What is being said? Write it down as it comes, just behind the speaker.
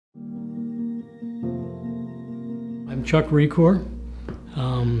I'm Chuck Recorr.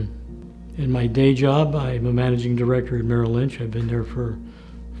 In my day job, I'm a managing director at Merrill Lynch. I've been there for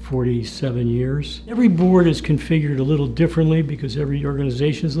 47 years. Every board is configured a little differently because every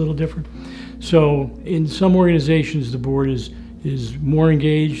organization is a little different. So in some organizations, the board is more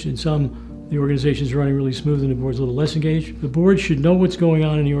engaged. In some, the organization is running really smooth and the board's a little less engaged. The board should know what's going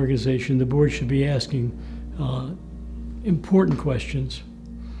on in the organization. The board should be asking important questions.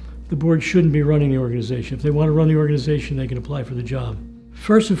 The board shouldn't be running the organization. If they want to run the organization, they can apply for the job.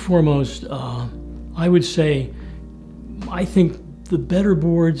 First and foremost, I would say, I think the better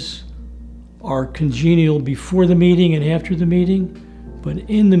boards are congenial before the meeting and after the meeting, but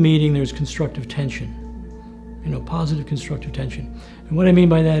in the meeting there's constructive tension, positive constructive tension. And what I mean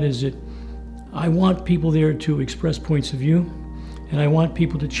by that is that I want people there to express points of view, and I want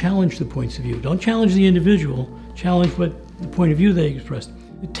people to challenge the points of view. Don't challenge the individual, challenge what the point of view they expressed.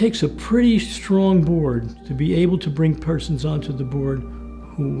 It takes a pretty strong board to be able to bring persons onto the board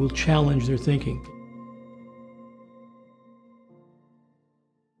who will challenge their thinking.